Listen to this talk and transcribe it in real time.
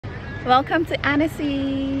Welcome to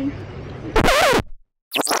Annecy.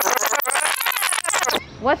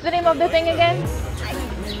 What's the name of the thing again?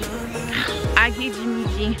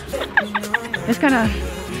 Agijimiji. It's kind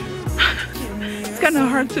of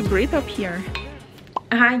hard to breathe up here.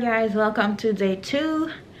 Hi guys, welcome to day 2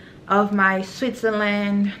 of my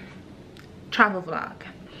Switzerland travel vlog.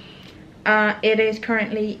 It is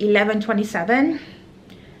currently 11:27.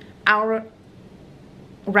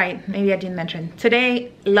 Right, maybe I didn't mention.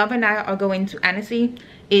 Today, Love and I are going to Annecy.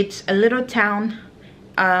 It's a little town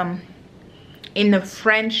in the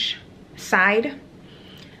French side.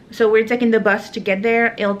 So we're taking the bus to get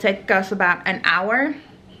there. It'll take us about an hour.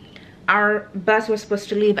 Our bus was supposed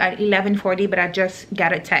to leave at 11:40, but I just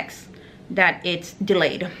got a text that it's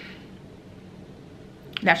delayed.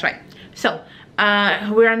 That's right. So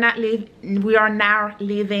we are now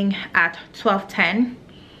leaving at 12:10.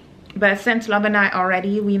 But since Love and I are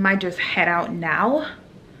ready, we might just head out now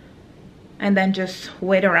and then just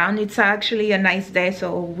wait around. It's actually a nice day,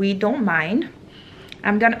 so we don't mind.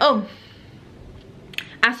 I'm gonna,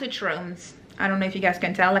 I switch rooms. I don't know if you guys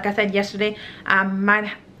can tell. Like I said yesterday, I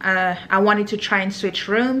wanted to try and switch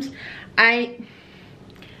rooms. I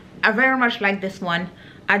very much like this one.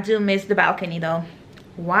 I do miss the balcony though.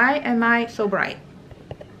 Why am I so bright?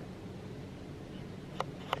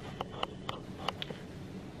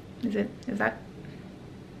 Is that?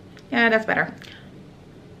 Yeah, that's better.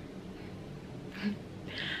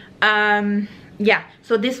 Yeah,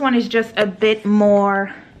 so this one is just a bit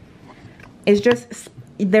more, it's just,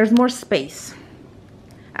 there's more space.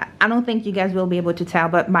 I don't think you guys will be able to tell,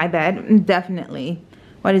 but my bed, definitely.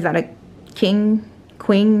 What is that, a king,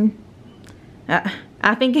 queen?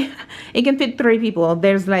 I think it can fit 3 people.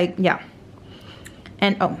 There's like, yeah.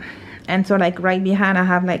 And so like right behind I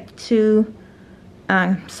have like 2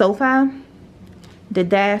 sofa, the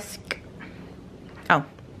desk,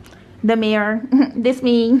 the mirror, this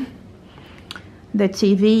me, the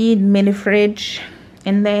TV, mini fridge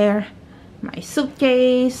in there, my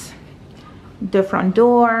suitcase, the front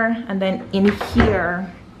door, and then in here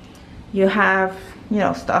you have, you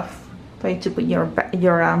know, stuff for you to put your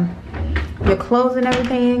clothes and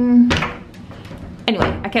everything.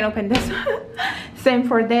 Anyway, I can open this. Same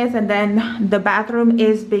for this. And then the bathroom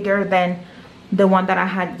is bigger than the one that I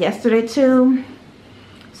had yesterday too.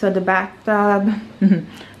 So the bathtub,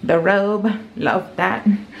 the robe, love that.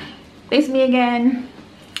 Face me again.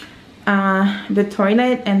 The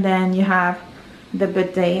toilet, and then you have the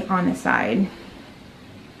bidet on the side.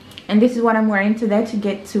 And this is what I'm wearing today to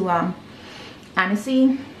get to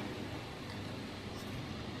Annecy.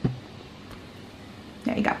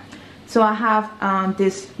 There you go. So I have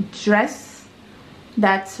this dress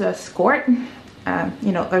that's a skirt,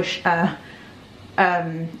 you know,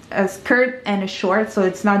 a skirt and a short, so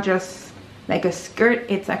it's not just like a skirt,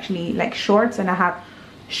 it's actually like shorts, and I have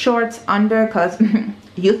shorts under because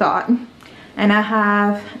you thought, and I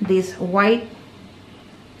have these white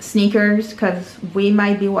sneakers because we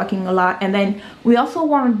might be walking a lot. And then we also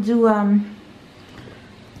want to do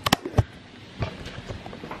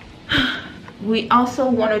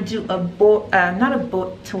a boat, not a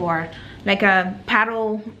boat tour, like a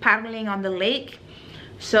paddling on the lake.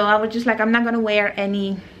 So I was just like, I'm not gonna wear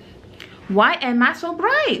any. Why am I so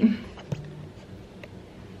bright?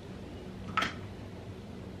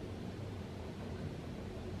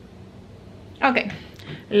 Okay,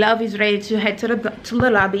 Love is ready to head to the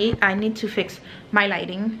lobby. I need to fix my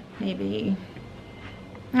lighting, maybe.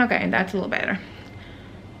 Okay, that's a little better.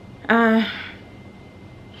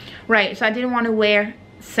 Right, so I didn't want to wear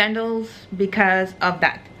sandals because of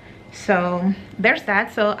that. So there's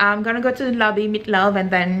that. So I'm gonna go to the lobby, meet Love,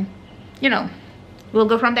 and then, you know, we'll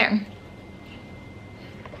go from there.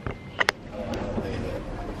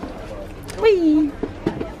 Whee!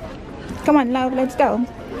 Come on, Love, let's go.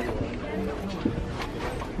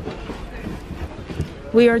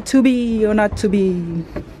 We are to be or not to be.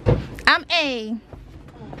 I'm A.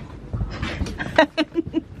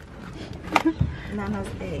 Nana's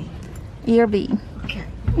A. You're B. Okay.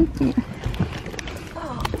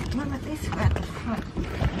 Oh, Mama, this way at the front.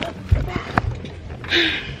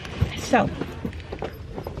 So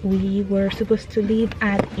we were supposed to leave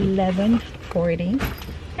at 11:40.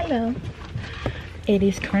 Hello. It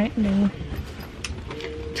is currently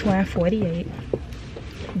 12:48.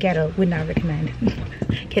 Ghetto, would not recommend.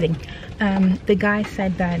 Kidding. The guy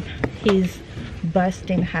said that his bus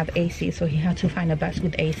didn't have AC, so he had to find a bus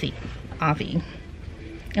with AC. Avi.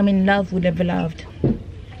 I mean, Love would have loved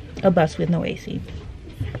a bus with no AC.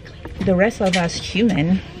 The rest of us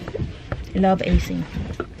human love AC.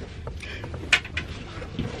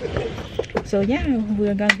 So yeah,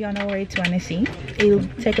 we're gonna be on our way to Annecy. It'll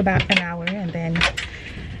take about an hour and then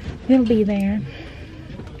we'll be there.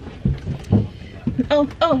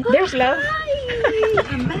 Oh, there's Love. Hi,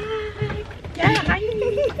 I'm back. Yeah, hi.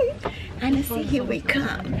 Annecy, here we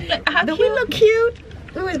come. How Do cute. we look cute?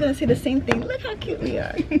 We were gonna say the same thing. Look how cute we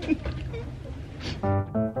are.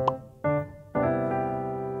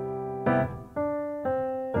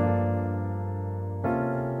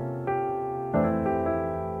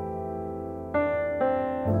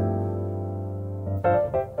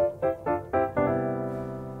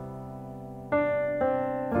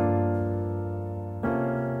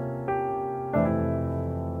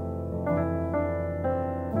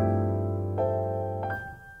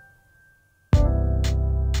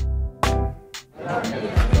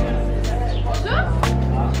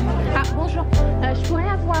 Ah, bonjour. Je pourrais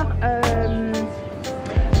avoir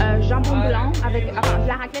jambon blanc avec de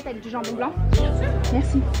la raclette avec du jambon blanc.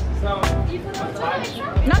 Merci.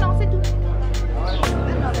 Non, non, c'est tout.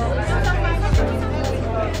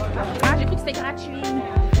 Ah, j'ai cru que c'était gratuit.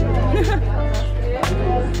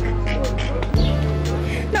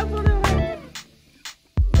 Non, pour de vrai.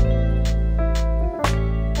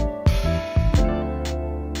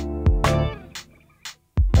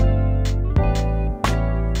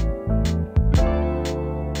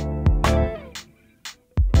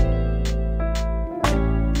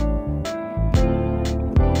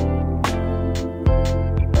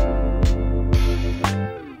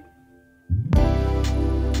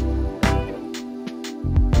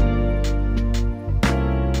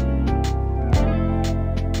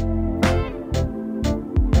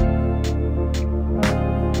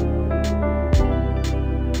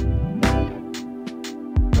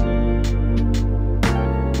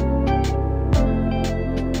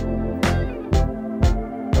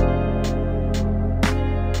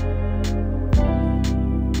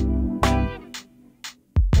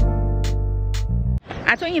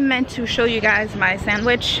 I thought you meant to show you guys my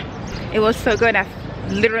sandwich. It was so good, I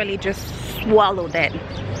literally just swallowed it.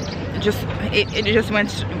 It just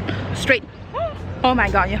went straight. Oh my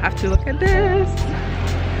god, you have to look at this.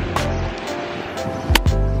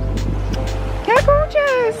 How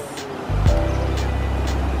gorgeous.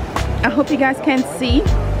 I hope you guys can see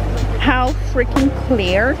how freaking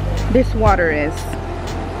clear this water is.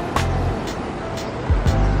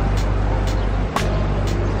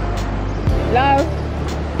 Love.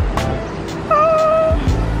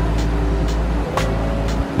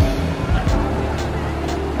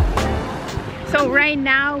 So right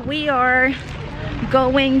now we are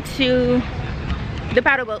going to the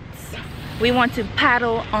paddle boats. We want to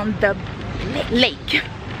paddle on the lake.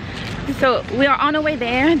 So we are on our way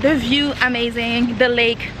there. The view amazing, the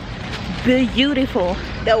lake beautiful.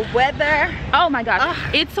 The weather. Oh my god,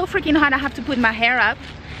 it's so freaking hot. I have to put my hair up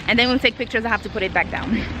and then when we take pictures I have to put it back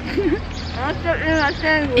down.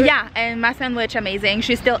 Yeah, and my sandwich amazing.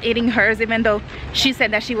 She's still eating hers even though she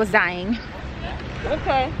said that she was dying.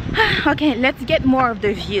 Okay. Okay, let's get more of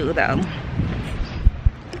the view though.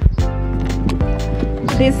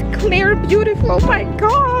 This clear, beautiful, oh my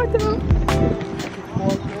god.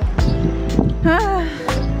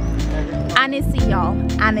 Annecy, y'all.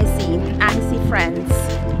 Annecy, friends.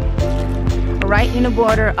 Right in the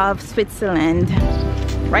border of Switzerland.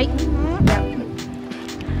 Right? Yep.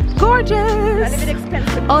 Gorgeous. A little bit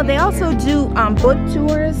expensive. Oh, they also do boat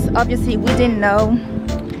tours. Obviously, we didn't know.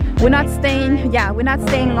 We're not staying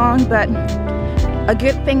long, but a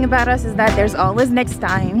good thing about us is that there's always next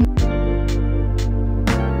time.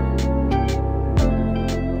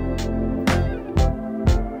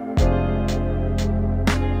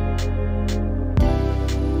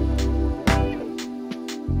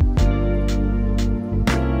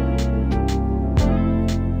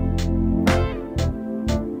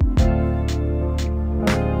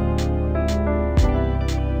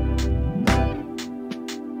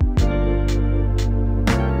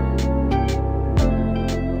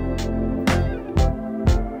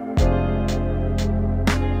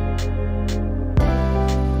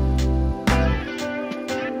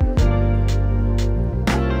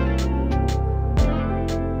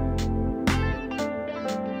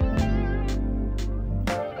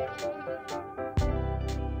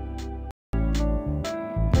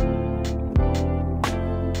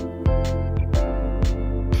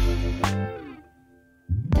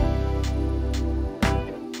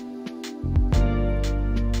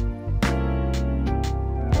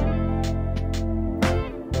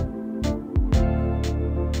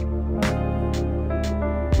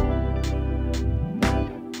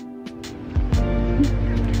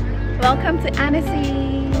 Welcome to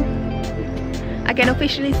Annecy. I can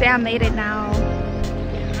officially say I made it now.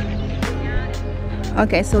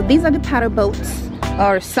 Okay, so these are the paddle boats,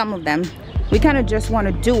 or some of them. We kind of just want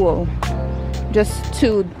a duo, just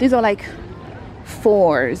two. These are like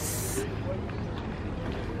 4s.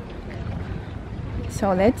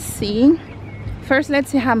 So let's see. First, let's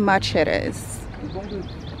see how much it is.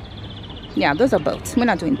 Yeah, those are boats. We're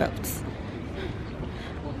not doing boats.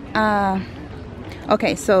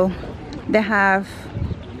 Okay, so they have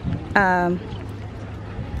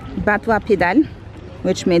bateau à pédale,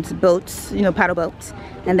 which means boats, you know, paddle boats.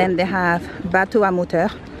 And then they have bateau à moteur,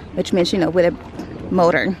 which means, you know, with a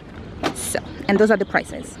motor. So, and those are the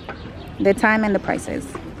prices. The time and the prices.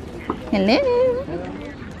 Hello.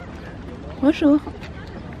 Bonjour.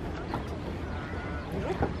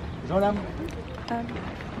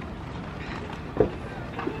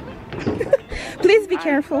 Please be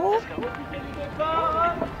careful.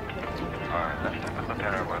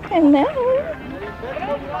 Hello.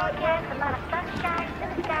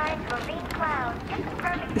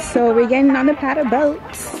 So we're getting on the paddle boat.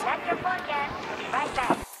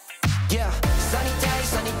 Yeah, sunny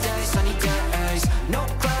days, no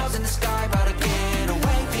clouds in the sky, about to get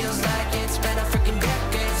away. Feels like it's been a freaking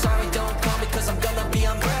decade. Sorry, don't call me 'cause I'm gonna be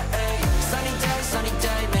on break. Sunny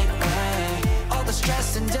day, make way. All the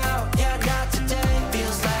stress and doubt, yeah, not today.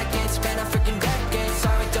 Feels like it's been a freaking decade.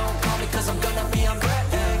 Sorry, don't call me 'cause I'm gonna be on break.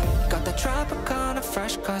 Got the Tropicana,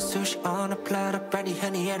 fresh cut sushi on a platter, brandy,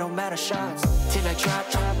 honey, it don't matter shots. Till I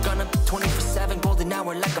drop, gonna be 24/7, golden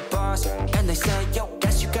hour like a boss. And they say, yo,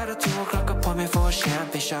 guess you got a 2 o'clock appointment for a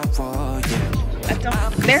champagne shot, whoa, yeah.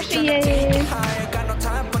 There she is. Got no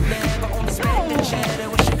time for never, only spending cheddar.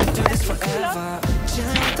 Wish I could do this forever.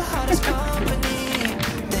 Chilling with the hottest company,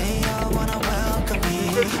 they all wanna welcome me.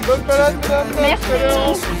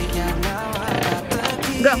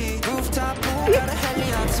 Go. Rooftop pool, got a heli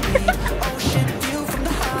on speed. Ocean view from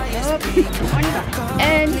the highest peak.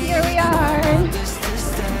 And here we are.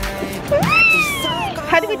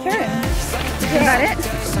 How do we turn? Is that it?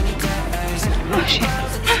 Oh shit.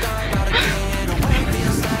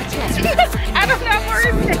 I don't know where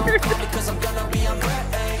it's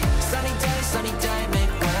Sunny day,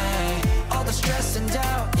 make way. All the stress and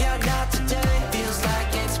doubt, yeah, not today. Feels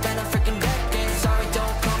like it's been a freaking decade. Sorry,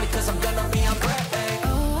 don't call me 'cause I'm gonna be on break.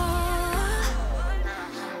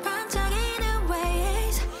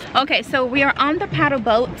 Okay, so we are on the paddle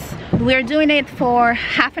boat. We're doing it for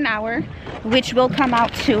half an hour, which will come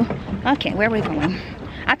out to, okay, where are we going?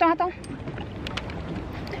 Attends.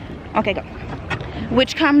 Okay, go.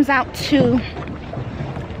 Which comes out to,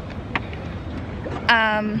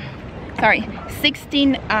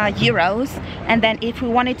 16 euros. And then if we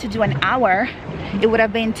wanted to do an hour, it would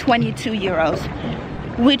have been 22 euros,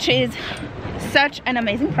 which is such an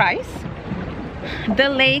amazing price. The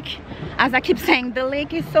lake, as I keep saying, the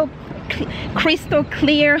lake is so crystal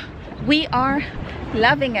clear. We are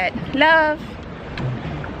loving it. Love.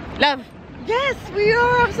 Yes, we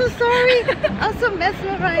are. I'm so sorry. I'm so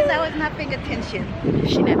mesmerized. I was not paying attention.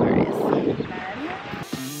 She never is.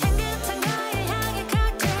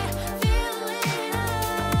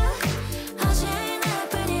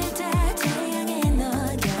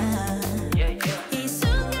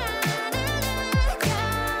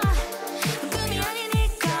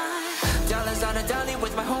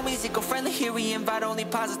 Here we invite only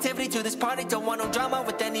positivity to this party. Don't want no drama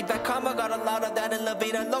with any bad karma. Got a lot of that in La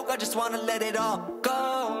Vida Loca. Just wanna let it all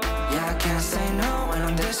go. Yeah, I can't say no when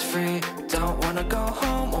I'm this free. Don't wanna go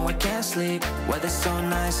home or I can't sleep. Weather's so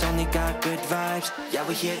nice, only got good vibes. Yeah,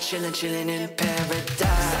 we here chillin' in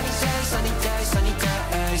paradise. Sunny days,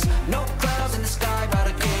 no clouds in the sky, about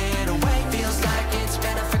to get away. Feels like it's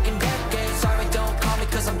been a freaking decade. Sorry, don't call me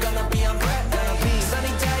 'cause I'm gonna be on break.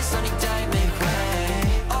 Sunny day, make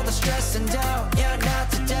way. All the stress and doubt, yeah,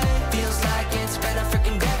 not today. Feels like it's been a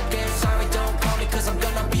freaking decade. Sorry, don't call me 'cause I'm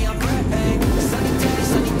gonna be on break. Sunny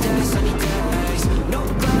days, no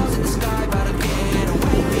clouds in the sky, about to get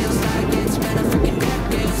away. Feels like it's been a freaking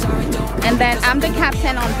decade. Sorry, don't. And then I'm the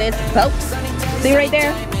captain on this boat. See right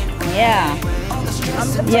there? Yeah.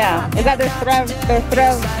 Yeah. Is that the throw?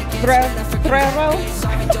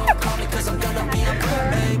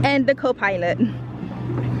 And the co-pilot.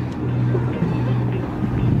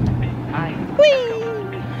 Whee! Alright,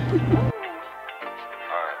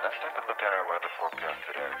 let's take a look at our weather forecast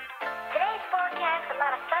today. Today's forecast, a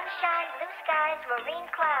lot of sunshine, blue skies, marine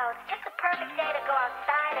clouds. Just a perfect day to go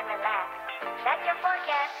outside and relax. That's your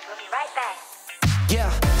forecast. We'll be right back.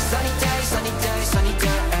 Yeah, sunny days,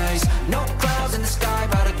 no clouds in the sky,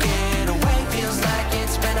 about to get away. Feels like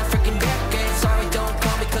it's been a freaking decade. Sorry, don't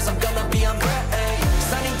call me 'cause I'm gonna be on break.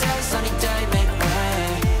 Sunny day, make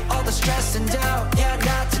way. All the stress and doubt, yeah,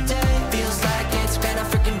 not today. Feels like it's been a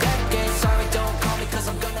freaking decade. Sorry, don't call me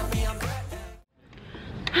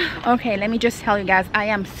Okay, let me just tell you guys, I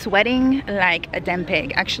am sweating like a damn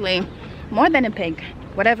pig. Actually, more than a pig.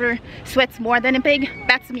 Whatever sweats more than a pig,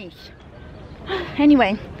 that's me.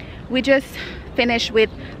 Anyway, we just finished with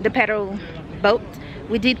the pedal boat.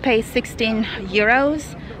 We did pay 16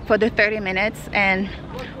 euros for the 30 minutes and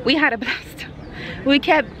we had a blast. We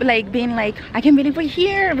kept like being like, I can't believe we're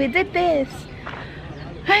here, we did this.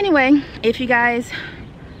 Anyway, if you guys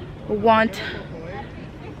want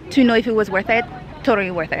to know if it was worth it,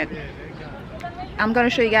 totally worth it. I'm gonna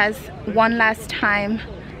show you guys one last time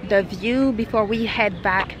the view before we head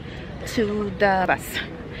back to the bus.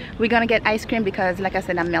 We're gonna get ice cream because like I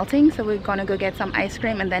said, I'm melting, so we're gonna go get some ice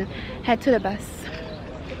cream and then head to the bus.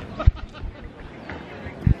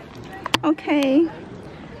 Okay,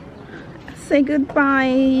 say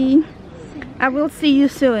goodbye. I will see you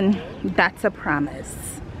soon. That's a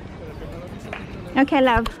promise. Okay,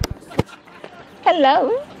 love.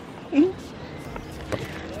 Hello.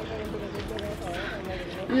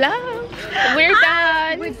 Love, we're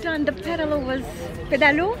done. We're done. The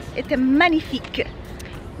pedalo était magnifique.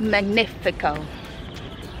 Magnifico.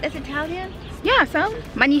 It's Italian? Yeah, so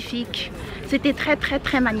magnifique. C'était très très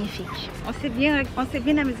très magnifique. On s'est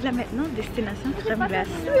bien amusé là maintenant. Destination crème glace.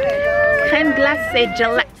 Crème glacée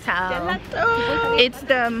gelato. It's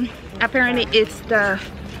the apparently it's the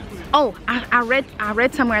I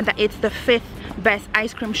read somewhere that it's the 5th best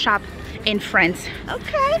ice cream shop in France.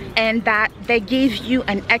 Okay. And that they give you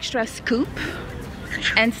an extra scoop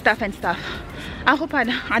and stuff. I hope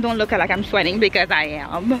I don't look like I'm sweating because I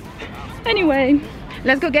am. Anyway,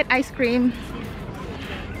 let's go get ice cream.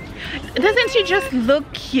 Doesn't she just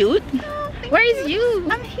look cute? Oh, where is you?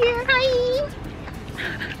 I'm here. Hi.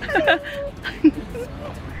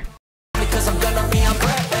 Because I'm gonna be on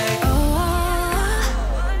break.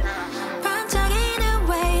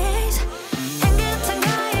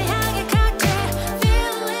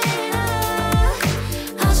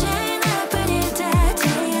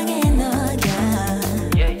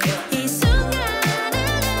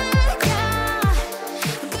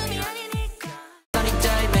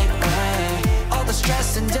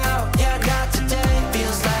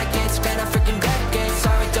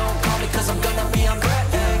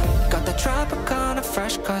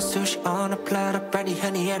 Sushi on a platter, brandy,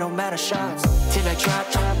 honey, it don't matter shots. Till I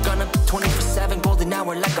drop, gonna be 24/7, golden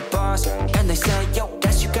hour like a boss. And they say, yo,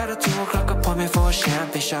 guess you got a 2 o'clock appointment for a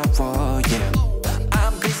champagne shot, whoa, yeah.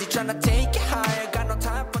 I'm busy trying to take it higher, got no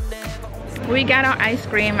time for never. We got our ice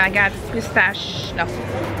cream. I got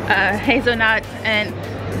hazelnut, and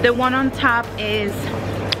the one on top is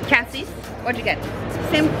Cassie's. What'd you get?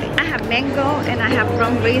 Same thing. I have mango and I have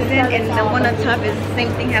rum raisin, and the one on top is the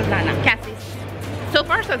same thing as Lana. Cassie's. So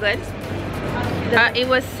far so good. It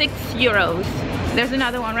was 6 euros. There's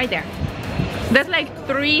another one right there. There's like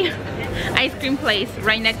 3 ice cream places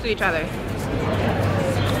right next to each other.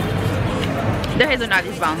 The hazelnut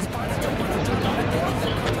is bomb.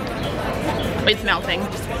 It's melting.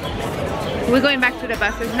 We're going back to the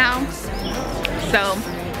buses now. So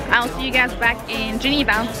I'll see you guys back in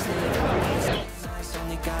Geneva.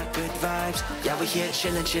 Got good vibes. Yeah, we're here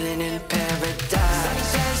chilling in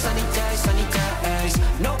paradise. Sunny days.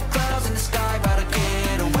 No clouds in the sky, about to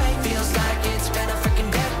get away. Feels like it's been a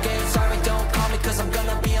freaking decade. Sorry, don't call me, cause I'm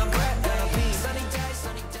gonna be on break.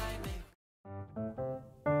 Sunny day.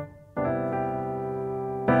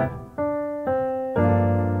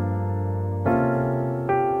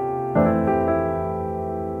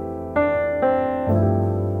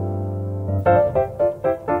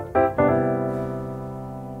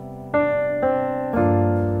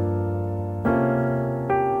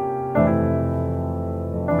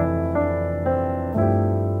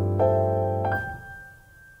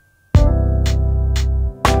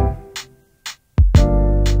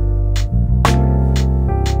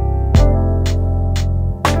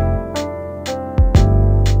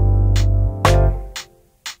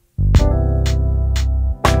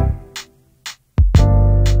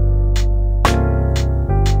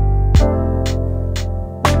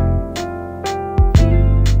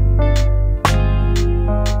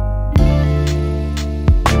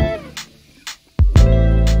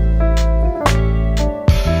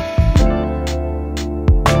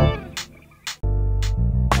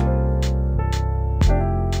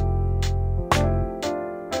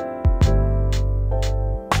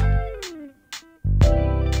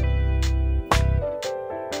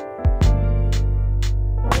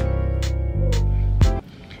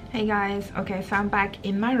 Hey guys, okay, so I'm back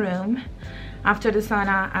in my room. After the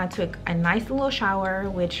sauna, I took a nice little shower,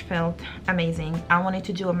 which felt amazing. I wanted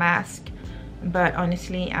to do a mask, but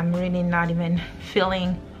honestly, I'm really not even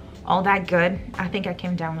feeling all that good. I think I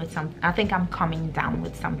came down with some. I think I'm coming down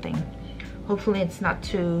with something. Hopefully it's not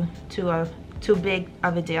too big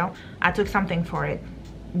of a deal. I took something for it,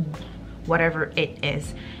 whatever it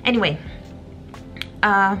is. Anyway,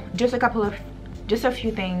 just a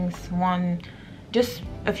few things. Just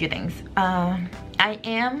a few things. I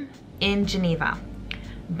am in Geneva,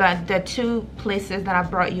 but the 2 places that I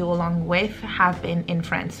brought you along with have been in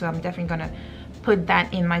France, so I'm definitely gonna put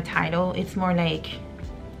that in my title. It's more like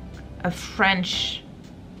a French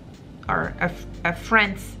or a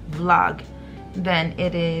France vlog than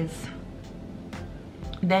it is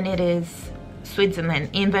Switzerland,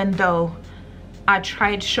 even though I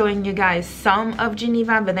tried showing you guys some of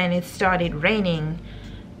Geneva, but then it started raining.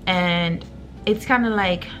 And it's kind of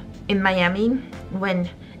like in Miami when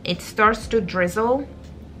it starts to drizzle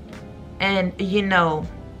and you know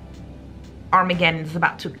Armageddon is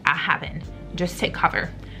about to happen. Just take cover.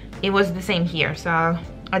 It was the same here, so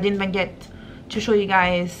I didn't even get to show you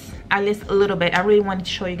guys at least a little bit. I really wanted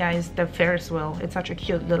to show you guys the Ferris wheel. It's such a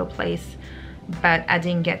cute little place, but I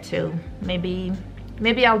didn't get to. Maybe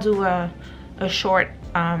I'll do a short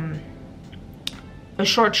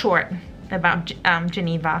about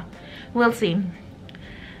Geneva. We'll see.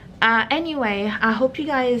 Anyway, I hope you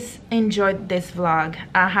guys enjoyed this vlog.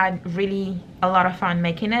 I had really a lot of fun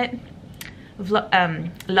making it.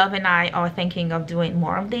 Love and I are thinking of doing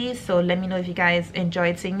more of these, so let me know if you guys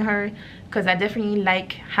enjoyed seeing her, because I definitely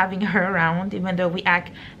like having her around, even though we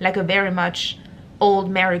act like a very much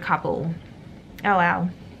old married couple. Oh wow.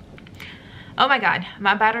 Oh my god,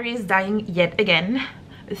 my battery is dying yet again.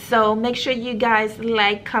 So make sure you guys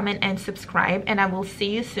like, comment, and subscribe, and I will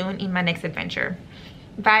see you soon in my next adventure.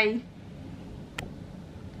 Bye.